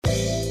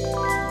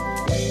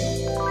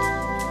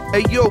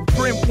Hey yo,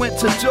 print went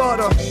to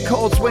data,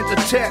 calls went to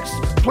text,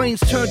 planes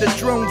turned to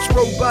drones,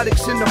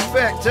 robotics in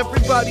effect.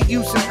 Everybody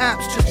using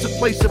apps just to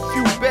place a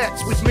few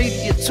bets. With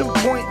Media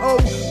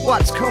 2.0,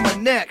 what's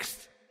coming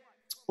next?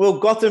 Well,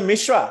 Gautam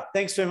Mishra,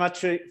 thanks very much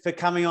for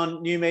coming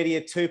on New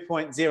Media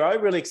 2.0.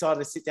 Really excited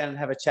to sit down and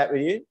have a chat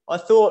with you. I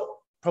thought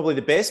probably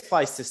the best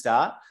place to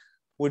start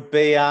would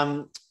be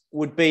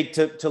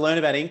to learn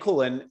about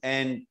Inkle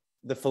and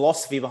the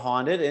philosophy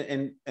behind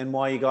it and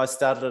why you guys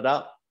started it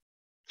up.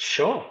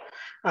 Sure.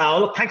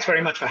 Look, thanks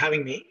very much for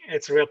having me.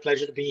 It's a real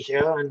pleasure to be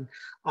here. And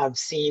I've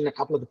seen a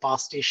couple of the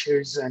past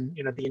issues and,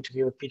 the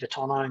interview with Peter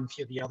Tonner and a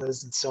few of the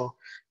others. And so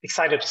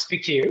excited to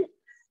speak to you.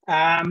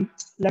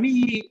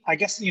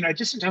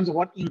 Just in terms of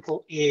what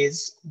Inkle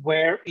is,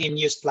 we're a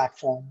news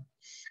platform.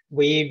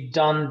 We've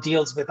done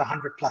deals with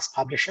 100 plus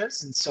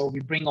publishers. And so we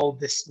bring all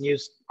this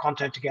news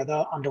content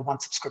together under one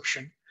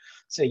subscription.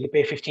 So you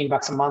pay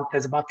 $15 a month.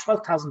 There's about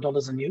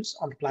 $12,000 of news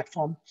on the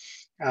platform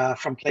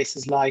from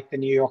places like the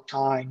New York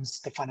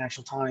Times, the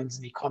Financial Times,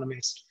 and The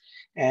Economist.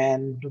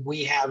 And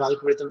we have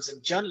algorithms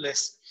and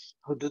journalists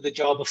who do the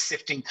job of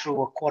sifting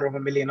through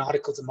 250,000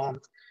 articles a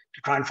month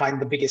to try and find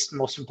the biggest,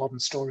 most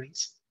important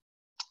stories.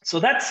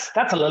 So that's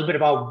a little bit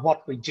about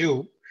what we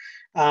do.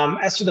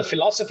 As to the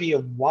philosophy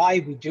of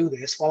why we do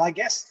this, well, I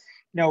guess,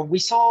 we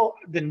saw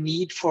the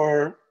need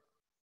for,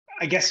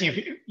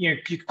 you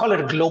call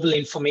it a global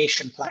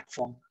information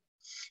platform,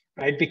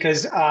 right?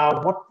 Because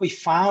what we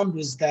found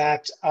was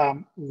that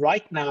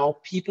right now,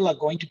 people are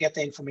going to get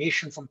the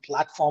information from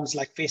platforms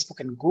like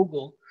Facebook and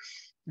Google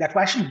that were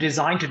actually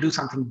designed to do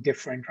something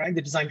different, right?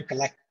 They're designed to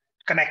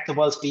connect the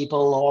world's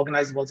people, or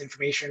organize the world's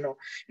information, or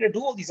do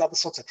all these other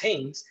sorts of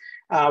things,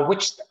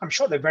 which I'm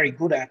sure they're very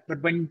good at.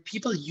 But when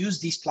people use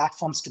these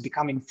platforms to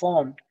become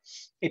informed,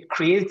 it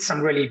creates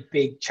some really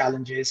big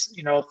challenges,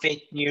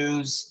 fake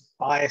news,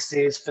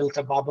 biases,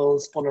 filter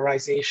bubbles,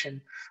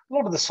 polarization, a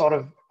lot of the sort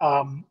of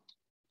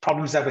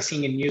problems that we're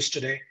seeing in news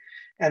today.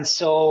 And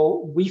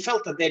so we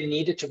felt that there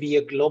needed to be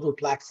a global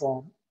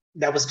platform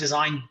that was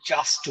designed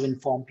just to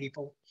inform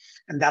people.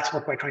 And that's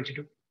what we're trying to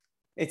do.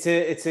 It's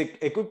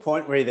a good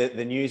point, Ree,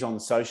 the news on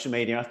social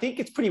media. I think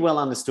it's pretty well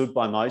understood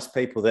by most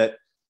people that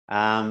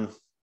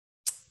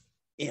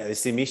there's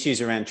some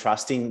issues around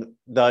trusting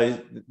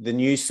the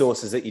news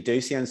sources that you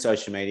do see on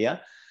social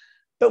media.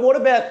 But what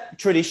about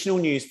traditional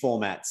news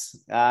formats?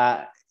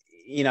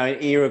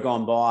 Era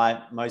gone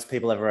by, most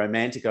people have a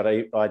romantic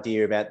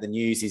idea about the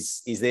news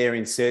is there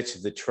in search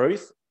of the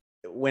truth.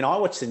 When I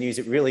watch the news,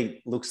 it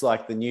really looks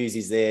like the news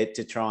is there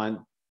to try and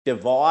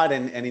divide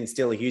and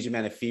instill a huge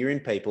amount of fear in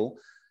people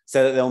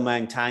so that they'll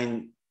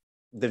maintain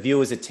the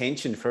viewer's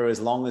attention for as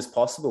long as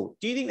possible.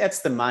 Do you think that's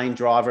the main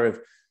driver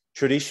of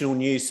traditional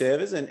news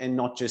servers and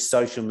not just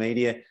social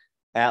media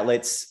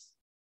outlets?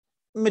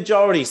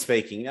 Majority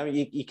speaking,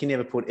 you can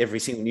never put every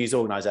single news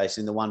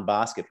organisation in the one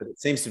basket, but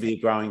it seems to be a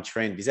growing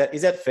trend. Is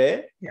that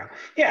fair?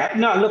 Yeah.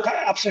 No, look,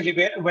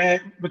 absolutely. We're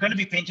going to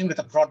be painting with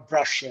a broad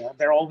brush here.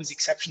 There are always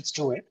exceptions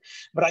to it,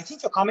 but I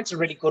think your comment's a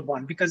really good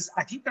one because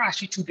I think there are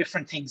actually two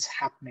different things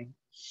happening.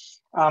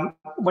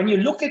 When you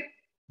look at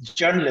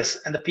journalists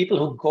and the people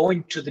who go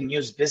into the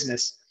news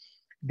business,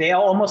 they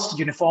are almost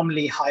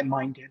uniformly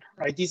high-minded,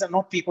 right? These are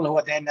not people who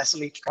are there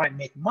necessarily to try and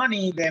make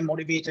money. They're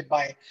motivated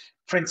by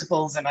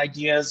principles and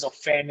ideas of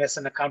fairness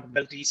and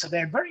accountability. So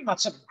they're very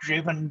much sort of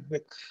driven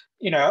with,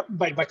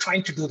 by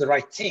trying to do the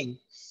right thing.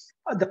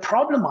 The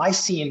problem I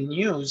see in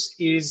news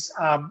is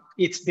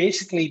it's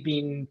basically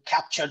been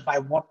captured by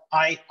what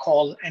I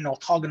call an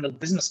orthogonal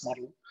business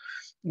model,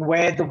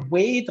 where the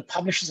way the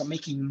publishers are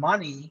making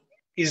money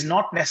is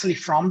not necessarily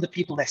from the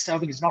people they're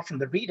serving, is not from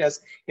the readers,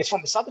 it's from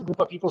this other group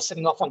of people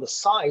sitting off on the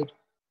side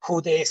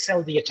who they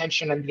sell the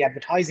attention and the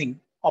advertising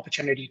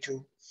opportunity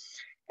to.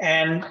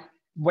 And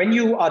when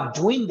you are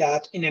doing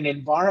that in an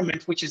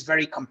environment which is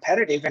very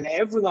competitive and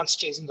everyone's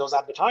chasing those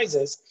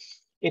advertisers,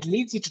 it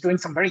leads you to doing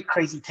some very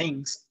crazy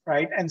things,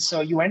 right? And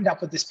so you end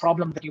up with this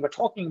problem that you were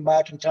talking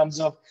about in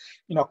terms of,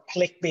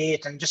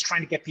 clickbait and just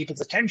trying to get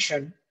people's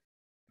attention.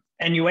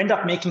 And you end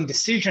up making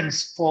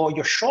decisions for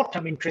your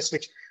short-term interests,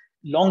 which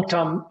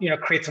long-term,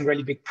 create some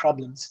really big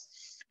problems.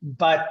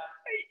 But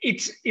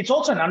it's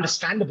also an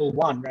understandable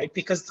one, right?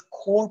 Because the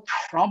core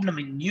problem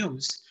in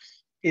news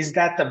is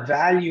that the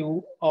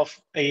value of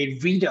a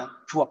reader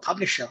to a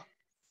publisher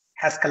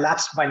has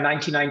collapsed by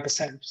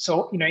 99%.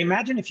 So,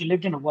 imagine if you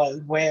lived in a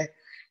world where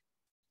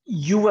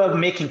you were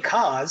making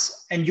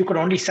cars and you could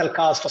only sell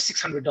cars for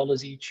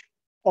 $600 each,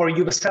 or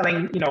you were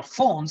selling,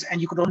 phones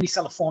and you could only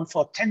sell a phone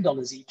for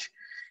 $10 each.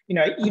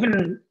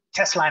 Even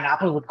Tesla and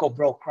Apple would go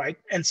broke, right?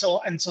 And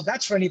so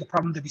that's really the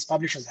problem that these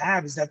publishers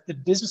have, is that the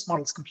business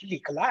model is completely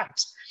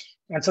collapsed.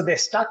 And so they're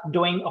stuck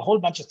doing a whole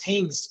bunch of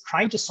things,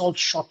 trying to solve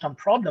short-term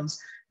problems,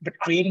 but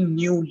creating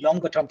new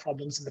longer-term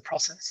problems in the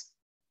process.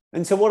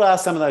 And so what are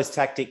some of those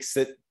tactics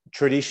that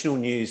traditional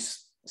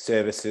news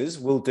services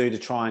will do to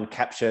try and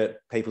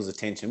capture people's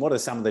attention? What are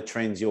some of the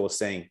trends you're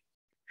seeing?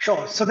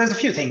 Sure. So there's a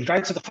few things,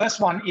 right? So the first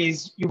one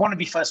is you want to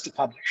be first to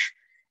publish.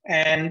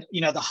 And,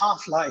 the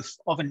half-life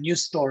of a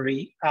news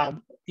story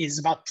is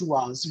about 2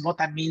 hours. And what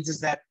that means is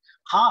that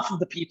half of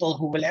the people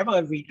who will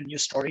ever read a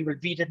news story will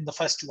read it in the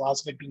first 2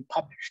 hours of it being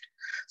published.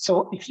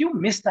 So if you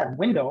miss that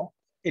window,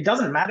 it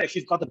doesn't matter if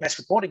you've got the best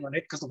reporting on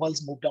it because the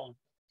world's moved on.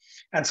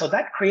 And so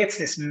that creates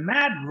this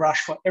mad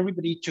rush for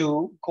everybody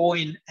to go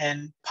in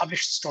and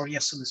publish the story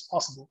as soon as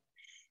possible.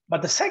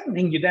 But the second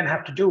thing you then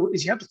have to do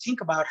is you have to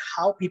think about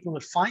how people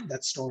will find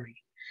that story.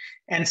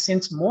 And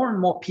since more and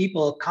more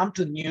people come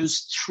to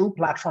news through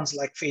platforms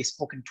like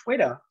Facebook and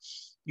Twitter,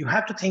 you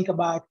have to think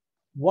about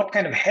what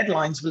kind of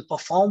headlines will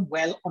perform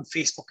well on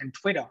Facebook and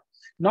Twitter.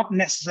 Not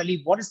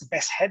necessarily what is the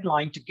best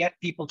headline to get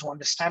people to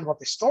understand what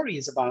the story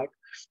is about,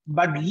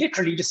 but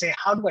literally to say,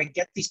 how do I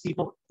get these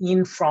people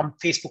in from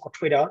Facebook or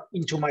Twitter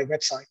into my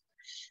website?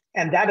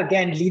 And that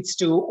again leads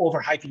to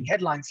overhyping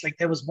headlines. Like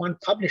there was one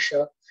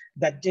publisher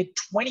that did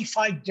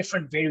 25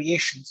 different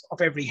variations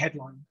of every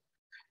headline.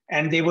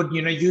 And they would,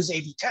 use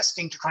A/B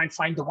testing to try and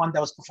find the one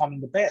that was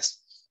performing the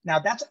best. Now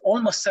that's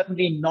almost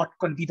certainly not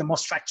going to be the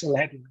most factual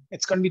headline.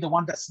 It's going to be the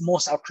one that's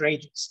most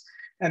outrageous.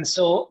 And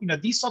so,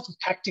 these sorts of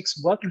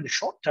tactics work in the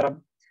short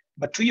term,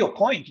 but to your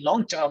point,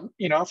 long term,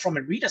 from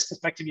a reader's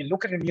perspective, you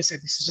look at it and you say,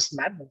 this is just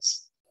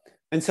madness.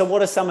 And so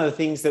what are some of the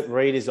things that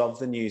readers of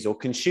the news or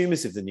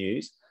consumers of the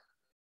news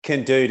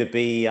can do to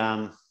be,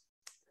 I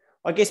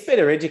guess,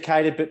 better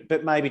educated,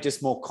 but maybe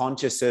just more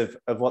conscious of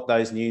what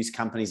those news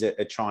companies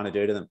are trying to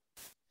do to them?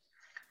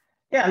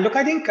 Yeah, look,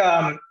 I think,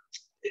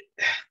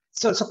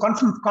 so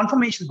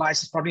confirmation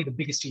bias is probably the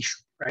biggest issue,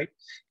 right?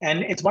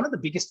 And it's one of the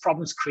biggest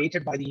problems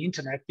created by the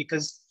internet,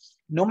 because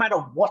no matter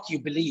what you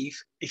believe,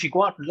 if you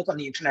go out and look on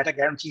the internet, I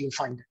guarantee you'll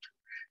find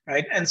it,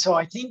 right? And so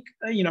I think,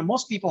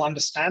 most people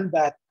understand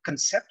that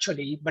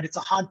conceptually, but it's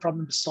a hard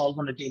problem to solve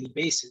on a daily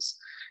basis.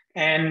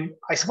 And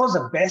I suppose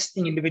the best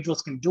thing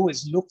individuals can do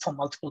is look for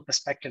multiple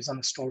perspectives on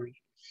a story.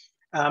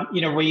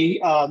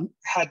 We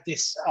had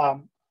this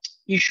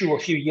issue a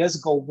few years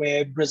ago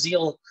where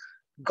Brazil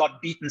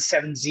got beaten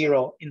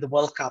 7-0 in the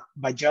World Cup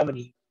by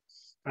Germany,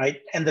 right?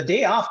 And the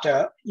day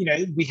after,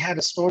 we had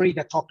a story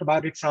that talked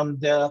about it from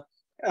the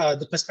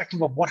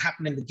perspective of what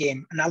happened in the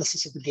game,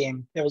 analysis of the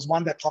game. There was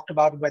one that talked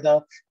about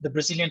whether the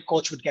Brazilian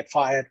coach would get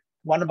fired,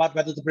 one about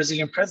whether the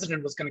Brazilian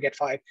president was going to get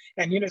fired.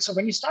 And, so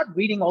when you start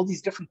reading all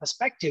these different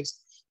perspectives,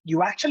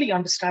 you actually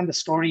understand the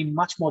story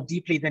much more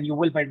deeply than you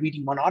will by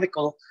reading one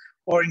article,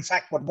 or in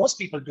fact, what most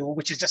people do,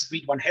 which is just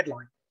read one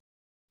headline.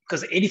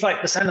 Because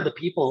 85% of the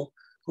people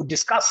who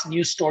discuss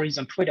news stories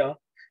on Twitter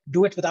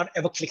do it without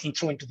ever clicking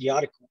through into the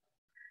article.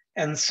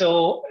 And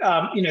so,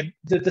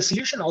 the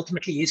solution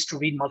ultimately is to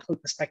read multiple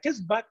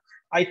perspectives, but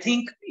I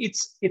think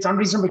it's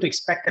unreasonable to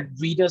expect that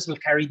readers will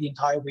carry the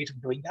entire weight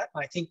of doing that.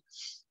 And I think,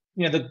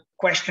 the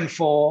question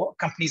for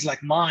companies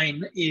like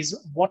mine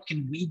is, what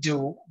can we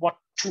do? What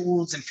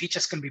tools and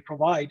features can we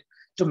provide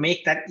to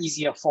make that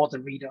easier for the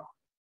reader?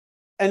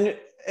 And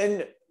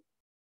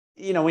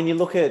when you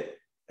look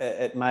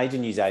at major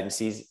news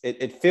agencies,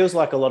 it feels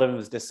like a lot of them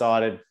has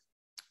decided,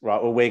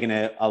 right, well, we're going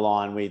to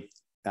align with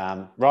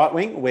right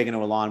wing, we're going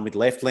to align with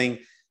left wing,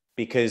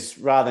 because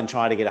rather than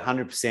try to get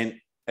 100%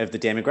 of the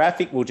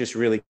demographic, we'll just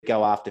really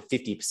go after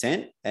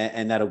 50%,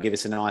 and that'll give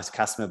us a nice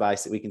customer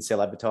base that we can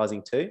sell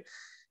advertising to.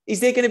 Is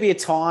there going to be a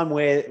time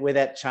where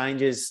that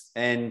changes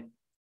and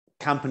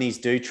companies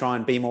do try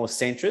and be more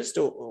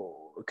centrist?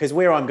 Or because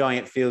where I'm going,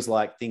 it feels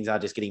like things are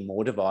just getting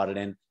more divided,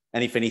 and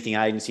if anything,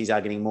 agencies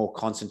are getting more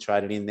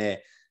concentrated in their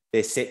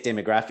set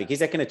demographic. Is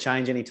that going to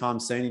change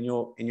anytime soon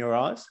in your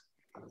eyes?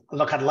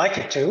 Look, I'd like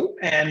it to,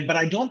 but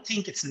I don't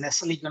think it's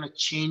necessarily going to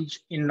change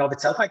in and of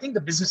itself. I think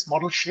the business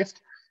model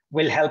shift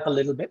will help a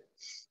little bit,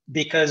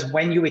 because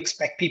when you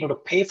expect people to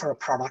pay for a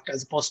product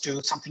as opposed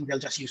to something they'll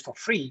just use for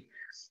free,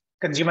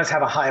 consumers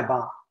have a higher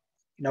bar.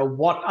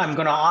 What I'm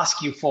going to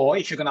ask you for,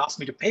 if you're going to ask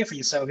me to pay for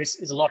your service,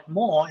 is a lot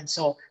more. And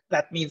so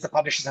that means the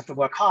publishers have to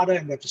work harder,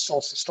 and they have to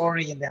source the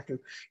story, and they have to,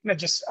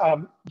 just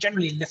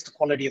generally lift the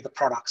quality of the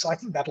product. So I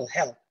think that'll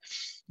help.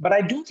 But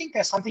I do think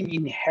there's something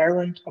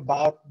inherent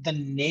about the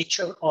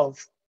nature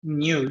of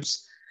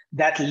news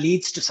that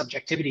leads to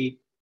subjectivity.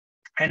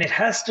 And it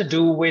has to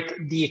do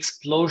with the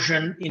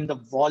explosion in the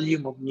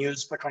volume of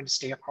news we're trying to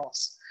stay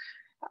across.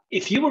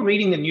 If you were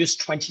reading the news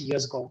 20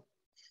 years ago,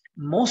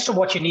 most of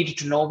what you needed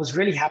to know was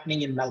really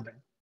happening in Melbourne,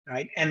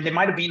 right? And there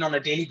might have been on a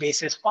daily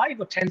basis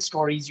 5 or 10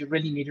 stories you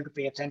really needed to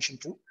pay attention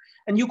to.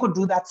 And you could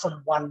do that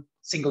from one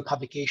single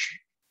publication.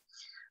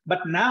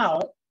 But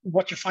now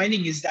what you're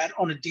finding is that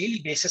on a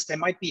daily basis, there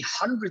might be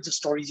hundreds of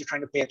stories you're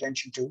trying to pay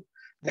attention to.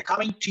 They're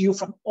coming to you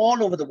from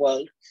all over the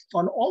world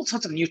on all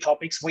sorts of new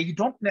topics where you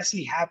don't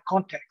necessarily have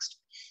context.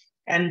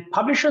 And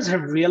publishers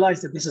have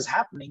realized that this is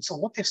happening. So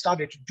what they've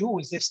started to do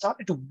is they've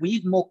started to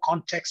weave more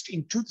context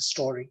into the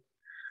story.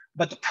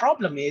 But the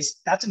problem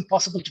is that's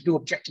impossible to do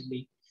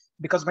objectively,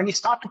 because when you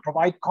start to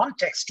provide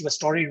context to a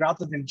story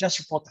rather than just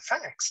report the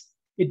facts,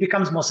 it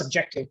becomes more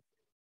subjective,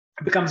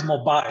 it becomes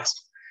more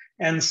biased.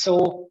 And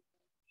so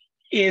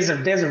there's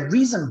a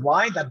reason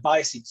why that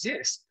bias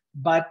exists,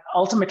 but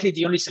ultimately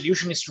the only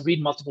solution is to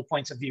read multiple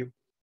points of view.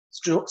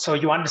 So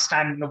you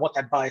understand what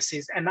that bias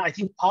is. And I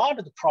think part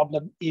of the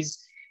problem is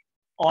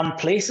on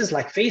places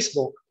like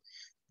Facebook,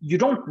 you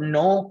don't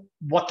know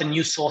what the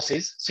news source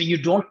is, so you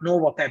don't know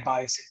what their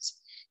bias is.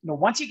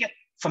 Once you get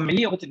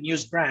familiar with the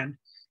news brand,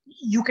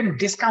 you can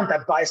discount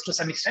that bias to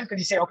some extent because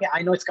you say, okay,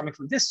 I know it's coming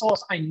from this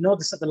source. I know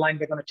this is the line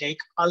they're going to take.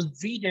 I'll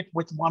read it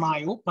with one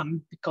eye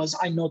open because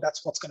I know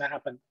that's what's going to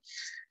happen.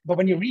 But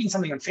when you're reading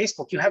something on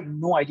Facebook, you have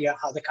no idea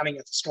how they're coming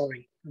at the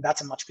story. And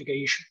that's a much bigger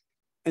issue.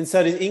 And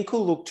so does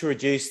Inkle look to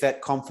reduce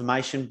that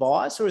confirmation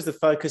bias, or is the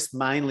focus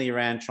mainly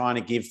around trying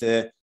to give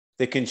the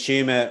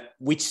consumer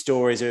which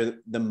stories are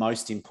the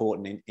most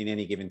important in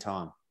any given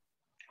time?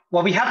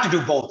 Well, we have to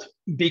do both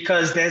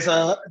because there's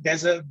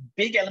a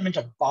big element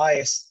of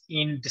bias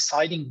in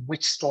deciding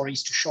which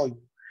stories to show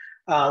you.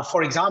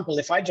 For example,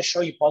 if I just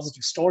show you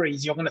positive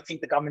stories, you're going to think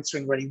the government's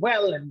doing really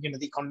well and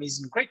the economy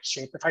is in great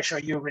shape. If I show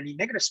you really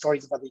negative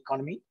stories about the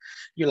economy,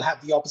 you'll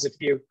have the opposite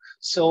view.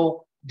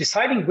 So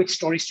deciding which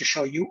stories to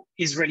show you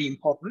is really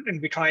important.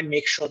 And we try and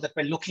make sure that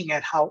we're looking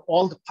at how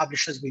all the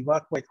publishers we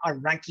work with are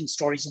ranking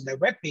stories on their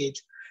webpage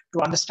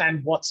to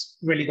understand what's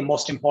really the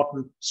most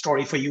important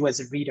story for you as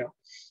a reader.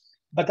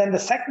 But then the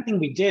second thing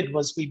we did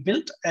was we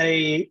built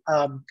an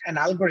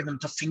algorithm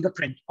to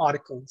fingerprint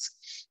articles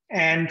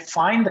and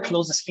find the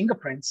closest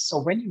fingerprints.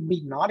 So when you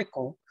read an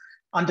article,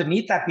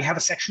 underneath that, we have a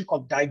section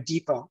called Dive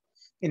Deeper,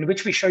 in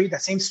which we show you the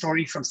same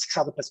story from 6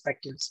 other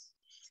perspectives.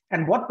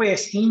 And what we're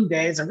seeing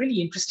there is a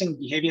really interesting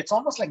behavior. It's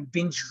almost like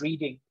binge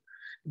reading,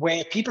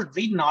 where people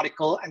read an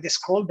article and they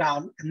scroll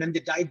down and then they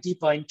dive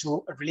deeper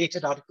into a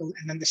related article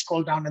and then they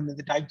scroll down and then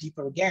they dive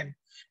deeper again.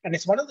 And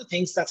it's one of the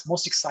things that's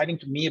most exciting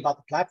to me about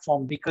the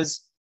platform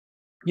because,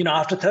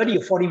 after 30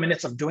 or 40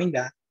 minutes of doing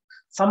that,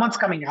 someone's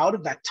coming out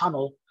of that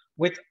tunnel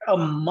with a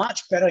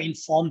much better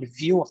informed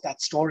view of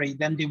that story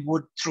than they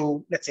would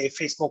through, let's say,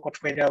 Facebook or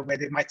Twitter, where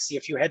they might see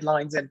a few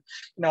headlines and,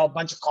 a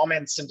bunch of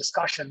comments and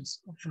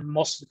discussions from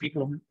most of the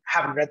people who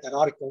haven't read that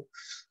article.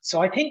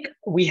 So I think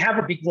we have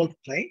a big role to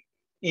play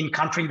in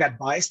countering that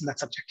bias and that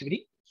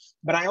subjectivity.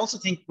 But I also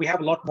think we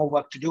have a lot more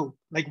work to do.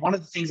 Like one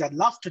of the things I'd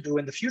love to do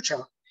in the future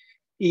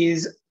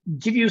is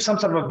give you some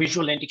sort of a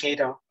visual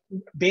indicator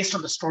based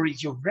on the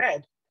stories you've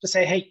read to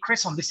say, hey,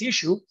 Chris, on this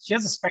issue,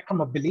 here's a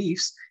spectrum of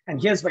beliefs,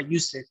 and here's where you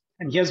sit,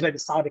 and here's where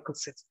this article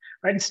sits,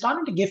 right? And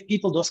starting to give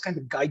people those kinds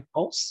of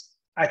guideposts,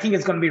 I think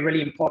is going to be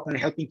really important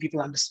in helping people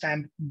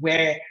understand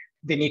where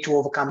they need to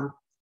overcome,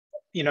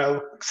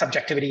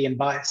 subjectivity and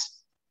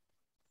bias.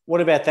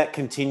 What about that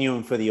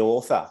continuum for the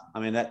author? I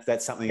mean,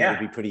 that's something that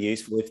would be pretty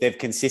useful if they've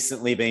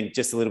consistently been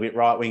just a little bit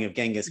right wing of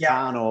Genghis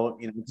Khan, or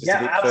just a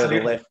bit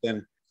further left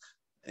than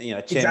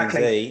Chen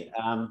Z.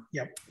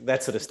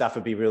 That sort of stuff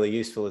would be really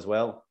useful as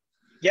well.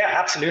 Yeah,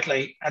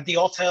 absolutely. At the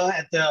author,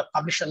 at the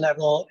publisher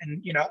level,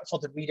 and for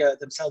the reader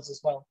themselves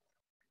as well.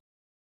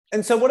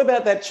 And so, what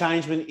about that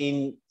changement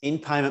in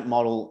payment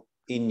model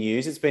in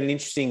news? It's been an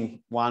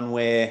interesting one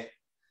where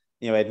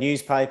had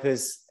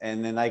newspapers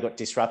and then they got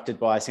disrupted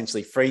by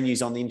essentially free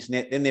news on the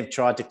internet. Then they've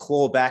tried to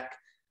claw back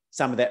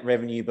some of that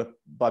revenue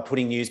by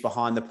putting news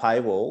behind the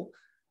paywall.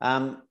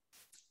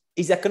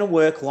 Is that going to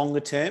work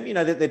longer term?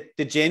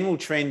 The general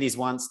trend is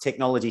once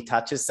technology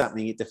touches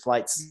something, it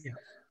deflates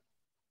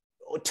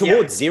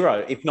towards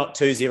zero, if not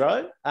to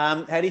zero.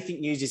 How do you think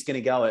news is going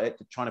to go at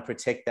trying to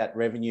protect that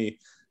revenue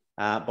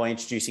by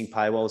introducing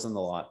paywalls and the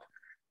like?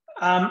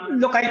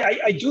 Look,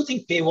 I do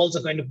think paywalls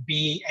are going to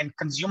be, and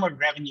consumer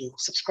revenue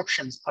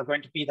subscriptions are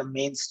going to be the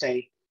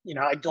mainstay.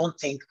 I don't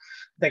think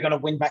they're going to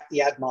win back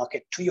the ad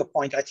market. To your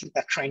point, I think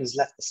that train has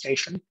left the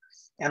station.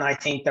 And I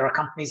think there are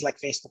companies like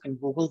Facebook and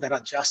Google that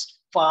are just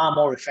far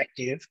more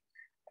effective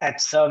at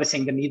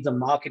servicing the needs of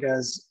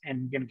marketers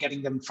and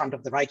getting them in front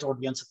of the right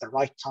audience at the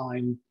right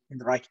time in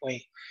the right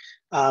way.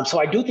 So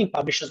I do think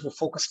publishers will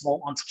focus more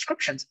on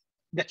subscriptions.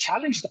 The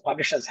challenge the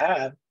publishers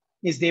have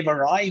is they've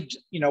arrived,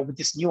 with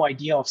this new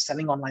idea of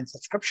selling online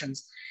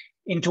subscriptions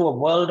into a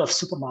world of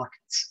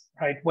supermarkets,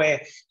 right?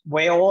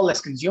 Where all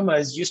as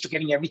consumers used to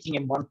getting everything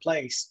in one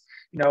place.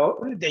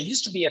 There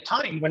used to be a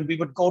time when we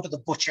would go to the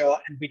butcher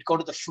and we'd go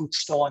to the fruit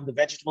store and the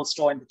vegetable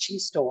store and the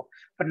cheese store,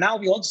 but now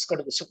we all just go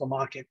to the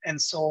supermarket.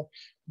 And so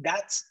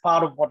that's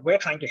part of what we're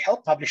trying to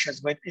help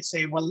publishers with is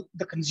say, well,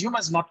 the consumer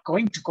is not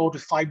going to go to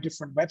 5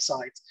 different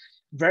websites.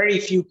 Very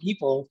few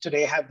people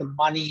today have the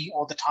money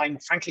or the time,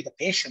 frankly, the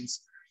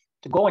patience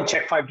to go and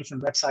check 5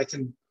 different websites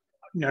and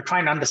try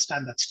and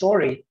understand that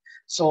story.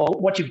 So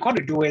what you've got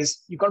to do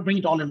is you've got to bring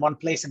it all in one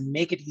place and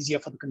make it easier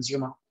for the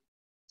consumer.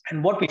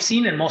 And what we've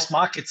seen in most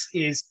markets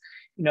is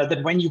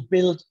that when you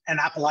build an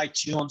Apple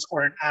iTunes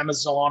or an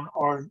Amazon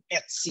or an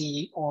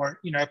Etsy or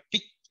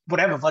pick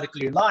whatever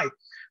vertical you like,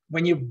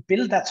 when you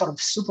build that sort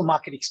of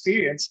supermarket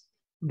experience,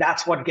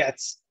 that's what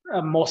gets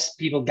most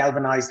people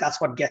galvanized.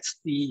 That's what gets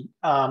the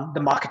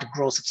market to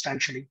grow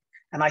substantially.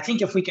 And I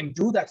think if we can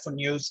do that for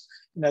news,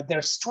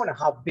 there's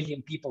 2.5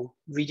 billion people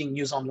reading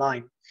news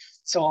online.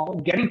 So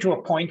getting to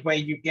a point where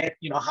you get,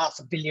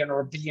 500 million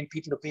or 1 billion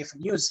people to pay for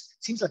news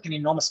seems like an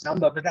enormous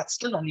number, but that's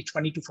still only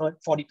 20 to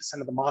 40%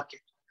 of the market.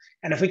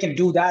 And if we can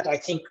do that, I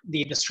think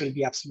the industry will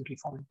be absolutely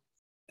fine.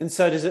 And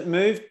so does it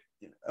move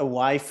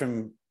away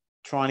from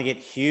trying to get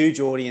huge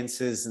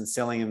audiences and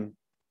selling them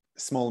a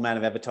small amount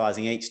of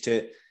advertising each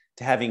to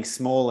to having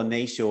smaller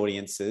niche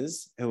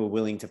audiences who are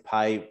willing to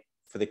pay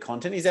for the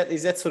content. Is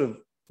that sort of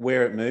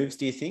where it moves,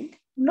 do you think?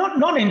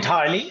 Not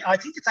entirely. I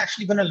think it's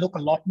actually going to look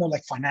a lot more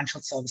like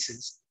financial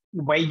services,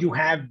 where you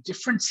have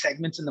different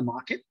segments in the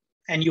market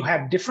and you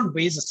have different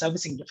ways of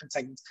servicing different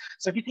segments.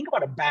 So if you think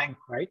about a bank,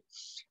 right?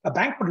 A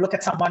bank would look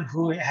at someone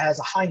who has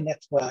a high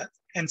net worth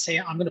and say,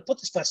 I'm going to put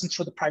this person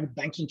through the private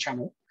banking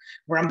channel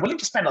where I'm willing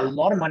to spend a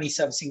lot of money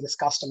servicing this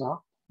customer,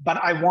 but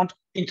I want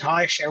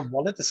entire share of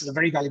wallet. This is a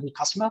very valuable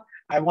customer.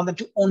 I want them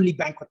to only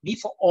bank with me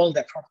for all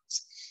their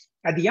products.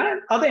 At the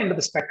other end of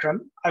the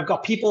spectrum, I've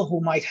got people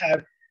who might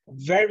have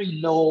very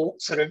low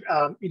sort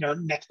of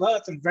net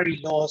worth and very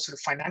low sort of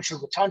financial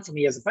return for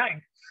me as a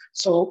bank.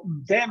 So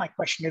there, my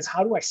question is,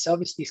 how do I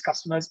service these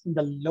customers in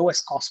the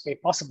lowest cost way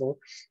possible?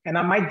 And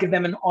I might give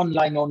them an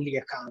online only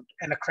account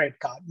and a credit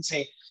card and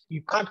say,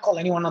 you can't call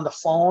anyone on the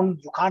phone,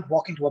 you can't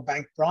walk into a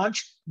bank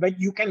branch, but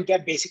you can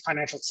get basic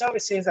financial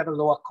services at a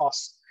lower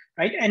cost,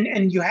 right?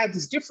 And you have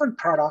these different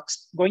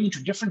products going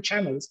into different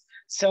channels,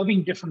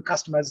 serving different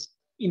customers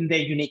in their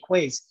unique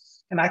ways.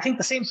 And I think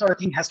the same sort of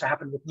thing has to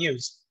happen with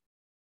news.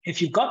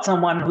 If you've got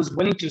someone who's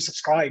willing to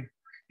subscribe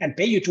and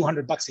pay you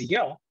 $200 a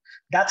year,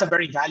 that's a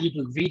very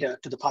valuable reader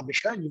to the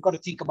publisher. And you've got to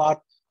think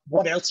about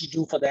what else you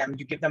do for them.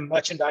 You give them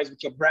merchandise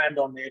with your brand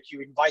on it.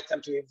 You invite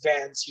them to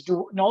events. You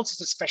do all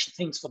sorts of special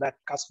things for that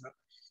customer.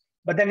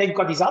 But then they've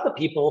got these other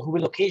people who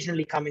will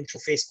occasionally come in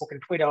through Facebook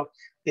and Twitter.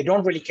 They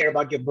don't really care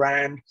about your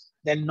brand.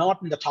 They're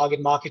not in the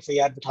target market for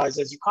your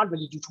advertisers. You can't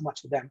really do too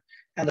much with them.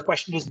 And the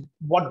question is,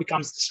 what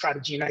becomes the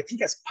strategy? And I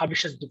think as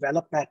publishers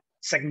develop that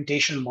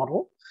segmentation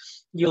model,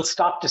 you'll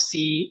start to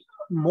see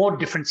more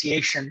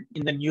differentiation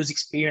in the news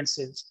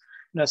experiences.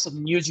 So the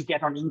news you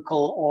get on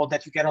Inkle or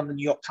that you get on the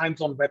New York Times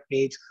on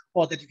webpage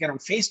or that you get on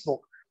Facebook,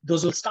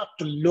 those will start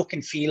to look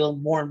and feel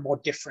more and more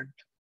different.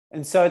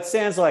 And so it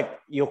sounds like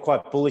you're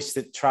quite bullish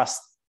that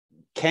trust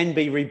can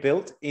be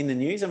rebuilt in the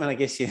news. I mean, I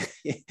guess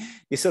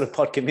you're sort of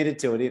pot committed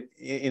to it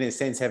in a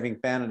sense, having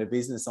founded a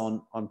business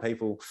on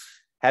people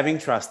having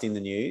trust in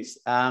the news.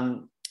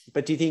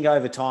 But do you think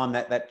over time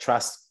that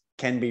trust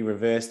can be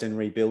reversed and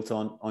rebuilt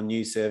on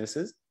news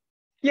services?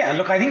 Yeah,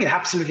 look, I think it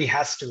absolutely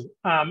has to.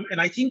 And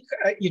I think,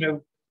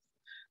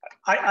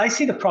 I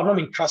see the problem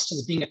in trust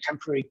as being a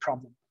temporary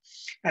problem.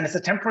 And it's a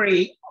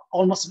temporary,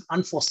 almost an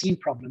unforeseen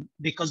problem,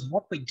 because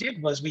what we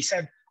did was we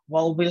said,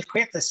 well, we'll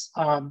create this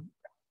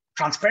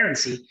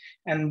transparency.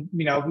 And,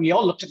 we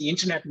all looked at the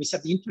internet and we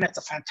said, the internet's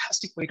a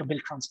fantastic way to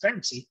build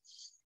transparency.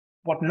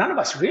 What none of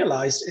us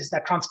realized is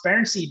that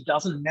transparency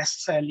doesn't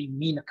necessarily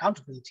mean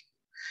accountability.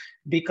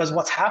 Because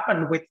what's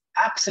happened with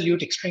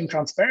absolute extreme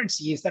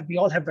transparency is that we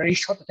all have very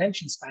short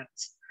attention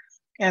spans.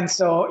 And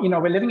so,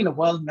 we're living in a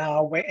world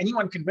now where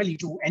anyone can really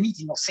do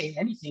anything or say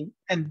anything,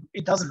 and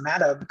it doesn't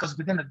matter because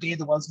within a day,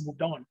 the world's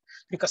moved on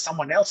because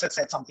someone else has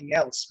said something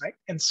else, right?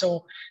 And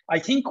so I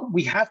think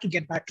we have to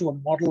get back to a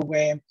model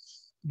where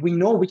we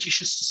know which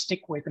issues to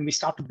stick with and we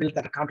start to build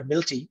that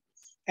accountability.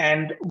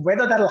 And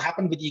whether that'll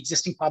happen with the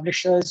existing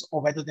publishers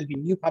or whether there'll be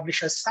new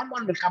publishers,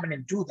 someone will come in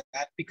and do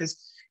that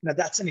because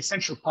that's an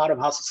essential part of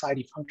how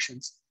society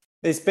functions.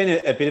 There's been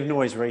a bit of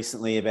noise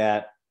recently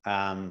about,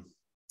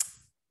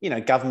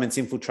 governments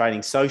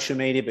infiltrating social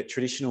media, but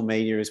traditional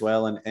media as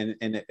well,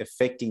 and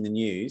affecting the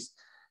news.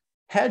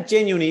 How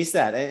genuine is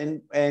that?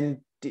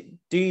 And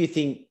do you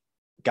think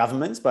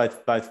governments,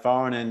 both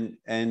foreign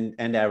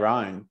and our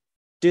own,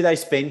 do they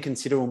spend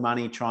considerable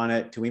money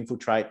trying to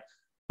infiltrate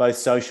both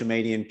social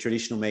media and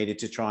traditional media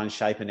to try and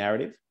shape a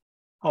narrative?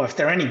 Oh, if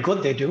they're any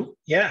good, they do.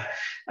 Yeah.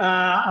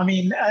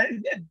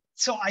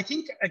 So I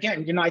think,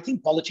 again, I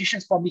think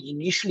politicians probably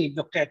initially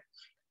looked at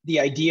the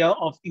idea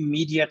of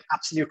immediate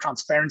absolute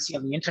transparency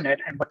on the internet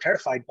and were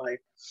terrified by it.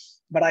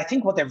 But I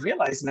think what they've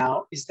realized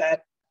now is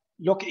that,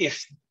 look,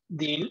 if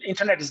the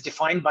internet is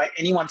defined by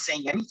anyone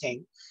saying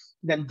anything,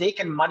 then they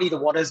can muddy the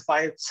waters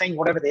by saying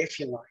whatever they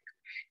feel like.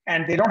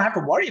 And they don't have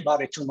to worry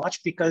about it too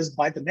much because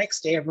by the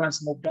next day,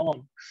 everyone's moved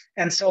on.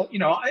 And so,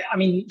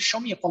 show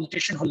me a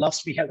politician who loves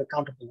to be held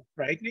accountable,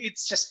 right?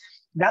 It's just,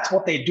 that's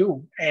what they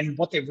do. And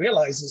what they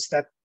realize is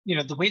that,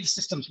 the way the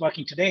system's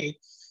working today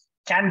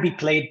can be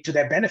played to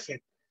their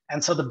benefit.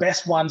 And so the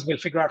best ones will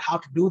figure out how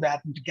to do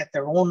that and to get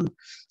their own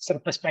sort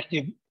of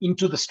perspective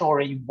into the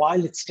story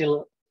while it's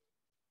still,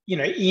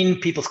 in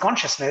people's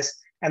consciousness,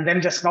 and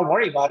then just not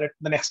worry about it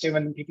the next day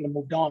when people have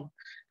moved on.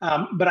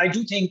 But I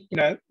do think,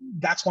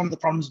 that's one of the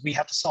problems we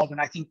have to solve.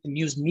 And I think the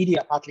news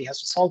media partly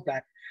has to solve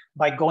that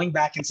by going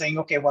back and saying,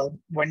 okay, well,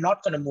 we're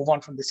not going to move on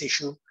from this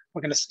issue.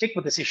 We're going to stick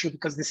with this issue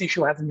because this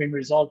issue hasn't been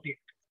resolved yet.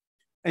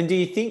 And do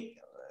you think,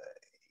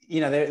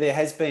 there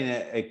has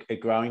been a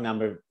growing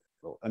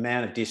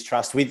amount of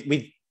distrust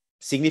with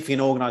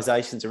significant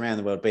organisations around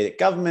the world, be it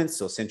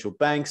governments or central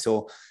banks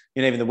or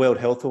even the World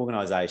Health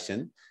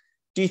Organization.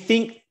 Do you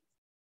think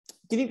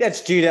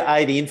that's due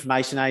to the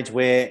information age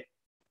where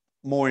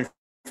more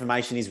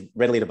information is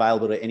readily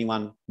available to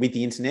anyone with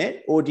the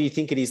internet, or do you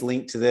think it is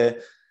linked to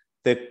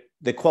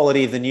the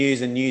quality of the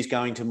news and news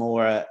going to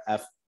more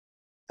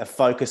a a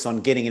focus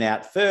on getting it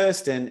out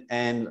first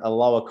and a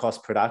lower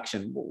cost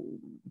production,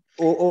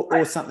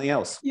 or something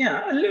else?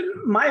 Yeah,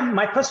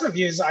 my personal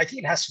view is I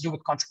think it has to do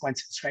with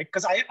consequences, right?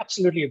 Because I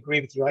absolutely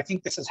agree with you. I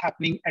think this is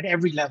happening at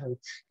every level.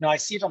 I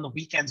see it on the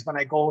weekends when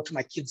I go to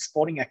my kids'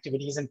 sporting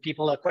activities and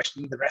people are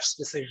questioning the refs'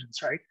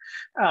 decisions, right?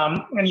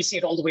 And you see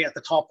it all the way at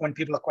the top when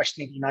people are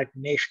questioning the United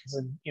Nations,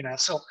 and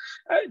so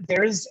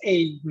there is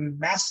a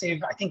massive,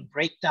 I think,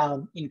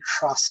 breakdown in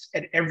trust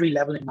at every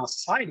level in our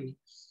society.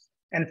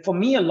 And for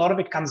me, a lot of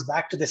it comes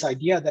back to this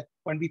idea that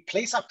when we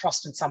place our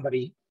trust in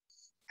somebody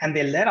and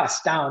they let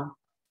us down,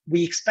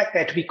 we expect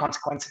there to be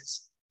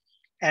consequences.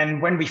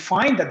 And when we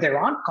find that there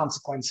aren't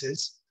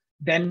consequences,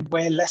 then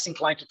we're less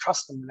inclined to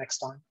trust them the next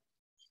time.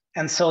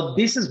 And so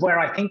this is where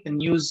I think the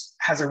news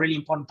has a really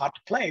important part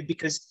to play,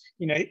 because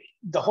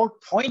the whole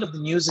point of the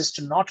news is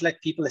to not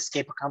let people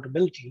escape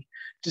accountability,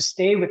 to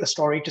stay with the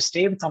story, to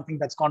stay with something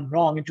that's gone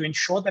wrong, and to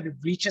ensure that it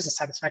reaches a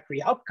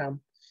satisfactory outcome.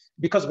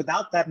 Because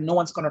without that, no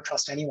one's going to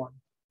trust anyone.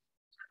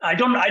 I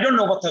don't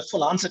know what the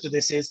full answer to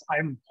this is.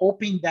 I'm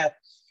hoping that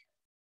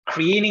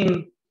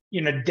creating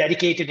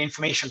dedicated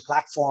information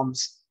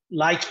platforms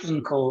like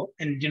Inkle,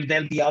 and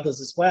there'll be others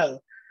as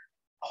well.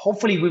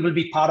 Hopefully we will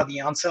be part of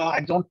the answer.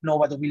 I don't know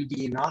whether we'll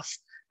be enough,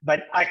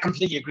 but I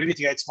completely agree with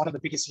you. It's one of the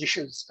biggest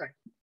issues, right?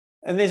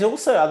 And there's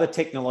also other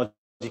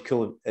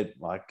technological,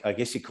 like I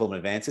guess you call them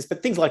advances,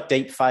 but things like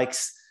deep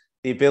fakes,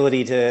 the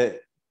ability to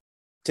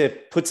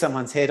put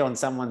someone's head on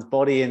someone's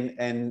body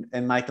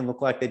and make them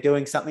look like they're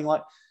doing something.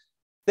 Like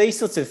these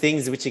sorts of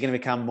things, which are going to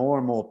become more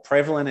and more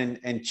prevalent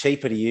and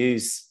cheaper to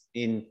use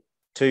in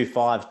 2,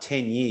 5,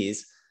 10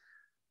 years.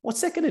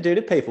 What's that going to do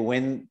to people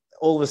when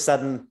all of a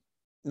sudden,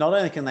 not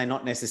only can they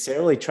not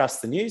necessarily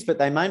trust the news, but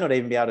they may not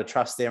even be able to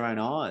trust their own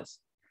eyes?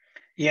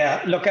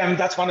 Yeah, look,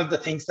 that's one of the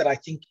things that I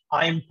think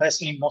I'm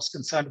personally most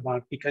concerned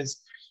about,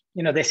 because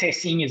they say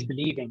seeing is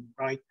believing,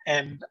 right?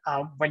 And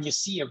when you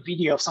see a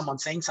video of someone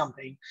saying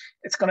something,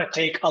 it's going to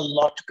take a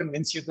lot to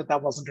convince you that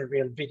that wasn't a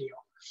real video.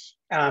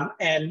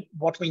 And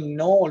what we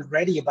know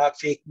already about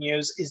fake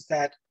news is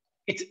that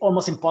it's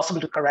almost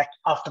impossible to correct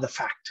after the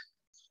fact.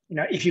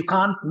 If you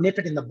can't nip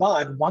it in the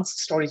bud, once the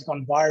story's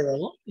gone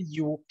viral,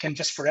 you can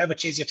just forever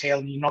chase your tail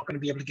and you're not going to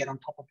be able to get on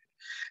top of it.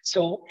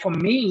 So for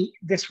me,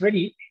 this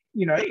really,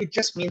 it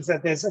just means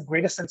that there's a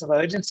greater sense of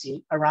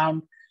urgency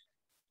around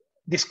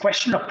this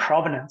question of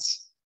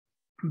provenance.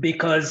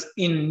 Because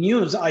in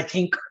news, I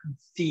think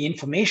the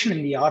information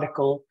in the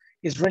article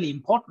is really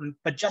important,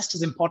 but just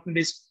as important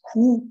is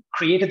who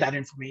created that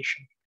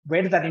information.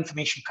 Where did that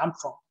information come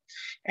from?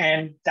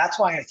 And that's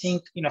why I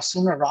think,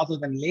 sooner rather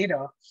than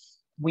later,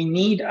 we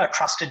need a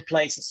trusted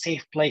place, a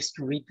safe place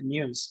to read the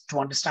news, to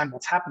understand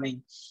what's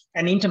happening.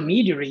 An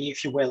intermediary,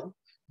 if you will,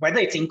 whether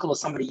it's Inkle or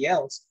somebody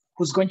else,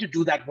 who's going to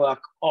do that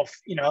work of,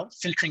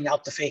 filtering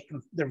out the fake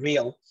and the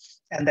real.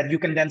 And then you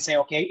can then say,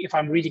 okay, if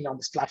I'm reading on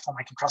this platform,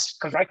 I can trust it.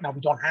 Because right now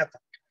we don't have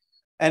that.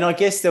 And I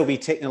guess there'll be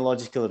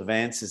technological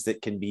advances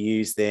that can be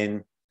used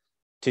then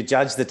to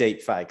judge the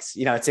deep fakes.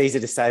 It's easy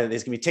to say that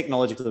there's going to be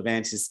technological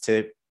advances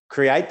to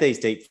create these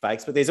deep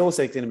fakes, but there's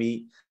also going to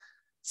be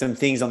some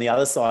things on the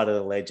other side of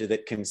the ledger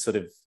that can sort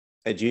of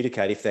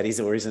adjudicate if that is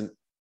or isn't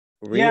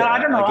real. Yeah, I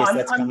don't know. I guess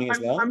that's coming as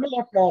well. I'm a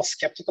lot more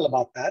skeptical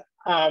about that.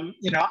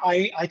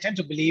 I tend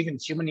to believe in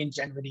human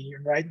ingenuity,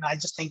 right? And I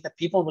just think that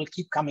people will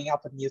keep coming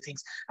up with new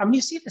things. I mean,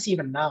 you see this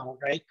even now,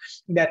 right?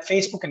 That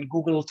Facebook and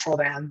Google throw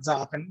their hands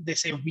up and they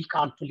say, we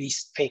can't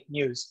police fake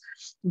news,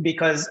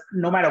 because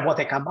no matter what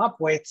they come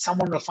up with,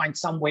 someone will find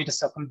some way to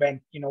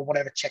circumvent,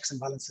 whatever checks and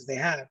balances they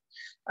have.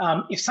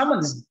 If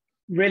someone's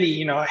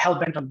really,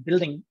 hell-bent on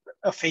building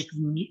a fake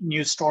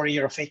news story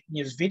or a fake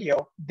news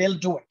video, they'll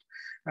do it,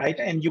 right?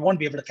 And you won't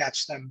be able to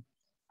catch them.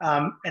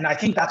 And I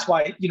think that's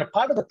why,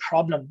 part of the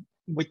problem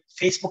with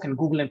Facebook and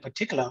Google in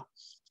particular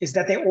is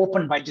that they're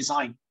open by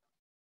design.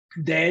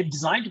 They're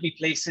designed to be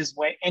places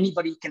where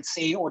anybody can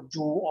say or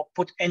do or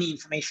put any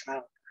information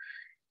out.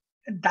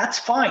 That's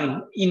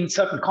fine in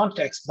certain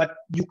contexts, but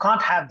you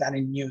can't have that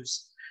in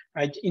news,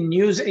 right? In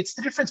news, it's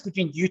the difference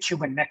between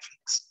YouTube and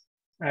Netflix.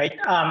 Right?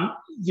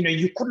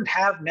 You couldn't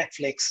have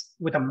Netflix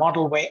with a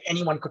model where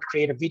anyone could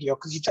create a video,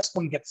 because you just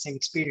wouldn't get the same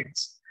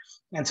experience.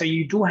 And so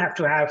you do have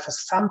to have, for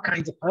some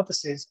kinds of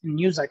purposes,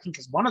 news I think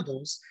is one of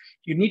those,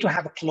 you need to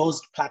have a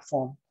closed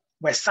platform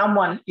where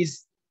someone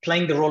is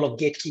playing the role of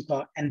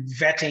gatekeeper and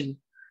vetting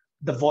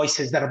the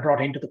voices that are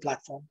brought into the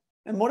platform.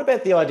 And what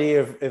about the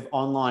idea of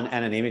online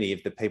anonymity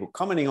of the people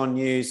commenting on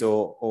news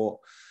or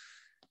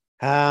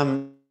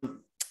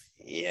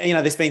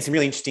there's been some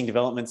really interesting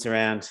developments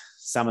around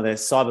some of the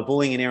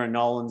cyberbullying, and Erin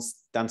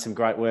Nolan's done some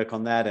great work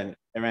on that, and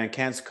around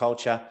cancel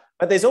culture.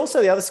 But there's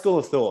also the other school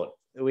of thought,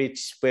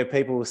 where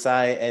people will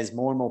say, as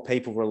more and more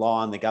people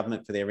rely on the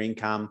government for their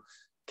income,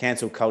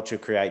 cancel culture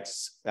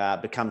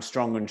becomes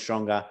stronger and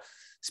stronger.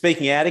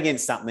 Speaking out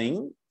against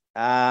something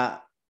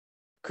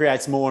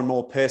creates more and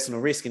more personal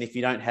risk. And if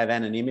you don't have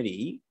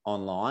anonymity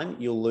online,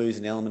 you'll lose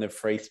an element of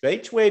free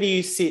speech. Where do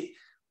you sit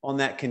on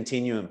that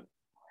continuum?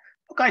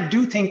 Look, I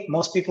do think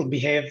most people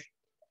behave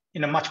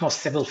in a much more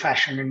civil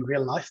fashion in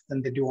real life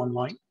than they do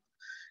online.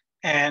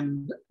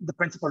 And the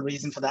principal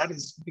reason for that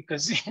is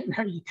because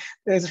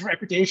there's a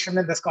reputation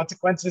and there's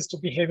consequences to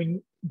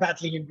behaving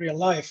badly in real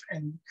life.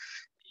 And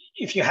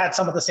if you had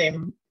some of the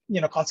same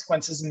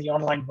consequences in the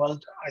online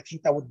world, I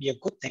think that would be a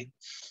good thing.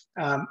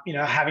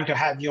 Having to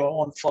have your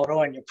own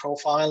photo and your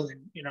profile and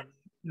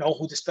know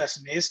who this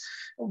person is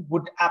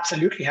would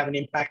absolutely have an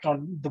impact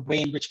on the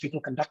way in which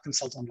people conduct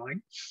themselves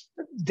online.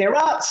 There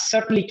are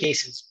certainly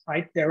cases,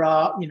 right? There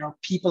are,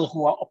 people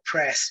who are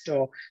oppressed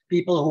or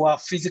people who are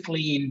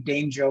physically in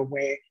danger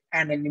where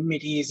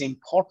anonymity is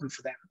important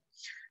for them.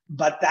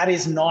 But that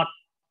is not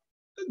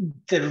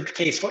the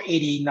case for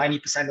 80,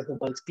 90% of the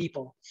world's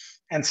people.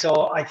 And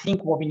so I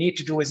think what we need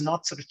to do is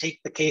not sort of take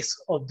the case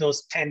of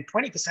those 10,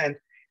 20%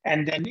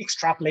 and then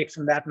extrapolate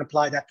from that and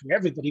apply that to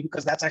everybody,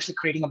 because that's actually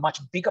creating a much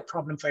bigger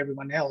problem for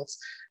everyone else.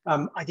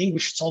 I think we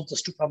should solve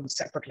those two problems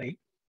separately.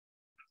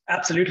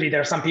 Absolutely,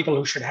 there are some people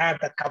who should have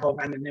that cover of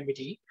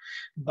anonymity,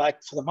 but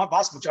for the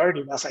vast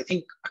majority of us, I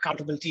think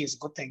accountability is a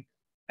good thing.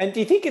 And do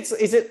you think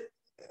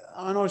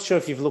I'm not sure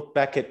if you've looked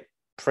back at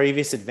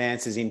previous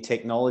advances in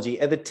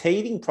technology, are the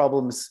teething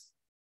problems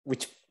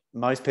which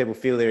most people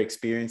feel they're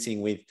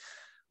experiencing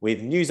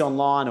with news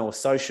online or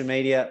social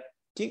media,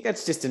 do you think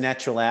that's just a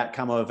natural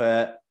outcome of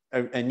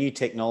a new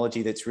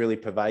technology that's really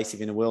pervasive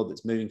in a world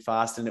that's moving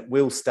fast, and it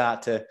will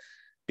start to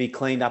be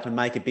cleaned up and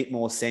make a bit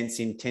more sense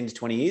in 10 to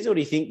 20 years? Or do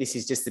you think this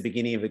is just the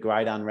beginning of the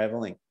great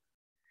unraveling?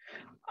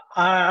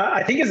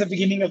 I think it's the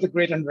beginning of the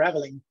great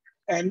unraveling.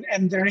 And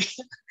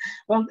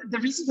the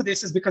reason for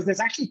this is because there's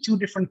actually two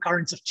different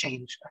currents of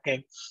change.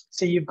 Okay,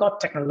 so you've got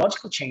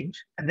technological change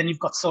and then you've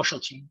got social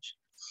change.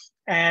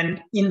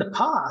 And in the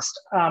past,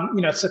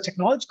 so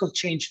technological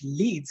change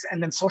leads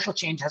and then social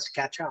change has to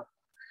catch up.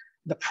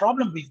 The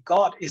problem we've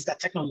got is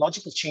that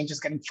technological change is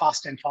getting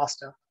faster and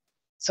faster.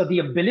 So the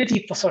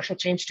ability for social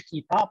change to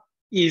keep up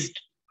is,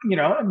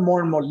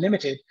 more and more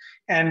limited.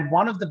 And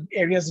one of the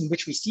areas in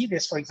which we see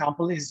this, for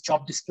example, is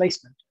job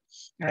displacement,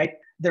 right?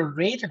 The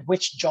rate at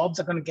which jobs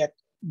are going to get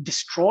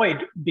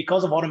destroyed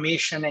because of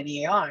automation and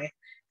AI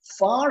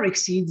far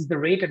exceeds the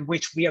rate at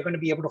which we are going to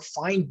be able to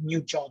find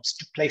new jobs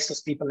to place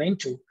those people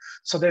into.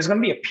 So there's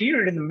going to be a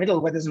period in the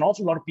middle where there's an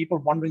awful lot of people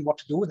wondering what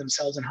to do with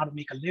themselves and how to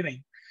make a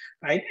living,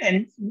 right?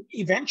 And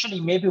eventually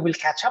maybe we'll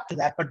catch up to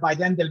that, but by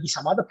then there'll be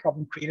some other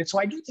problem created. So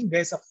I do think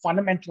there's a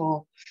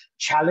fundamental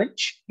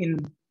challenge in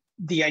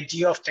the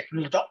idea of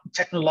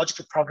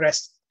technological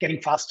progress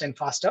getting faster and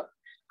faster,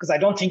 because I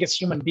don't think as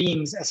human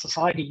beings, as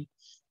society,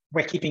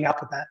 we're keeping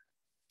up with that.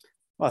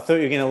 Well, I thought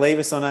you were going to leave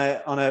us on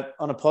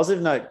a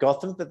positive note,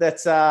 Gautam, but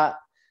that's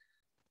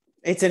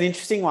it's an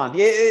interesting one.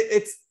 Yeah,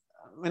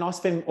 I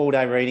spend all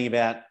day reading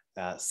about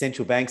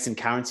central banks and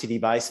currency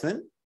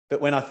debasement, but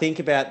when I think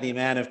about the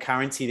amount of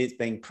currency that's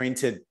being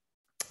printed,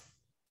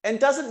 and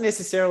doesn't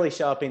necessarily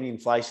show up in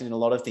inflation in a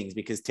lot of things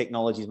because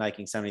technology is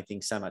making so many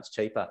things so much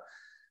cheaper.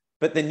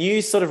 But the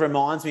news sort of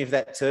reminds me of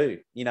that too.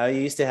 You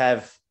used to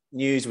have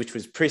news which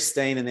was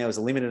pristine and there was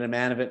a limited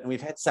amount of it, and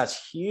we've had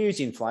such huge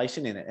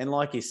inflation in it. And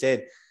like you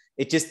said,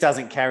 it just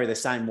doesn't carry the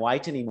same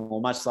weight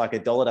anymore, much like a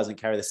dollar doesn't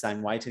carry the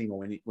same weight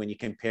anymore when you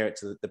compare it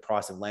to the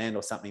price of land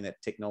or something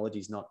that technology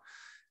is not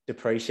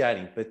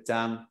depreciating. But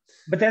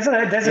there's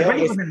a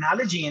very good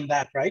analogy in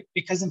that, right?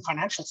 Because in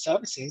financial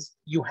services,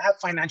 you have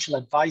financial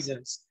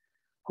advisors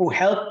who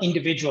help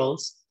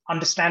individuals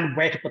understand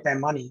where to put their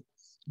money.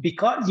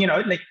 Because,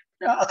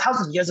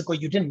 1,000 years ago,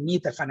 you didn't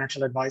need the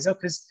financial advisor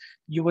because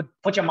you would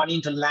put your money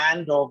into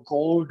land or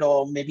gold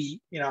or maybe,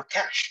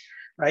 cash.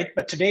 Right?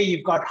 But today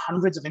you've got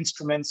hundreds of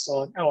instruments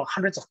or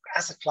hundreds of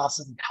asset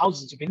classes and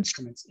thousands of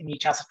instruments in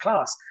each asset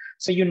class.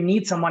 So you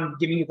need someone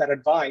giving you that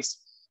advice.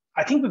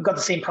 I think we've got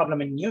the same problem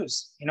in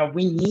news.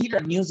 We need a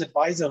news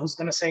advisor who's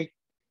going to say,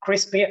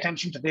 Chris, pay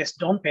attention to this.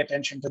 Don't pay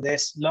attention to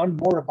this. Learn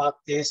more about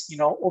this,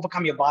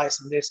 overcome your bias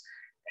on this.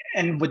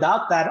 And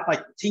without that,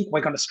 I think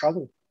we're going to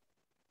struggle.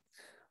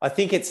 I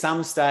think at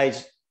some stage,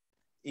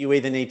 you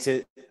either need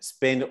to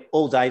spend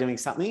all day doing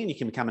something and you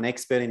can become an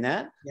expert in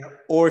that. Yep.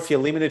 Or if you're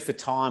limited for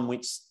time,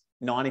 which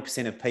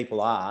 90% of people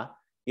are,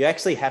 you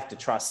actually have to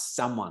trust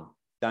someone,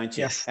 don't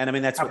you? Yes, and I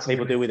mean, that's absolutely.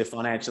 what people do with a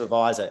financial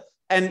advisor.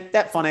 And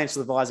that financial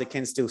advisor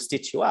can still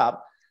stitch you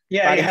up.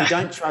 Yeah, but if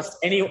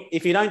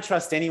you don't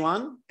trust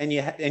anyone and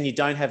you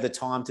don't have the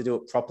time to do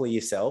it properly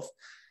yourself,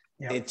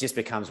 it just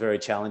becomes very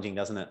challenging,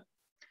 doesn't it?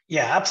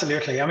 Yeah,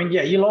 absolutely. I mean,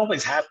 you'll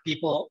always have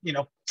people,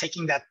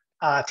 taking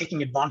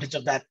advantage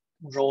of that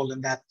role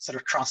and that sort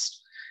of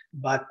trust.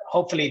 But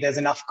hopefully there's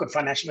enough good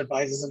financial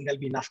advisors and there'll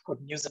be enough good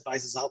news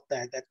advisors out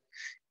there that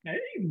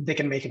they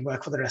can make it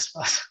work for the rest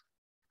of us.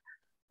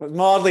 Well,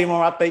 mildly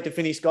more upbeat to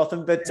finish,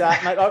 Gautam, but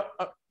mate,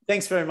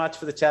 thanks very much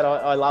for the chat.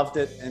 I loved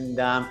it and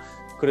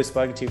could have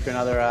spoken to you for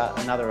another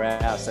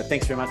hour. So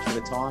thanks very much for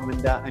the time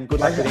and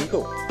good luck with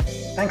Inkle.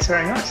 Thanks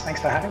very much.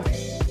 Thanks for having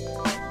me.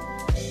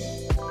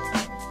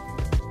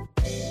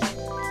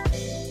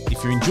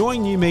 If you're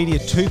enjoying New Media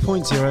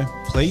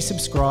 2.0, please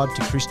subscribe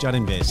to Chris Judd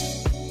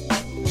Invest.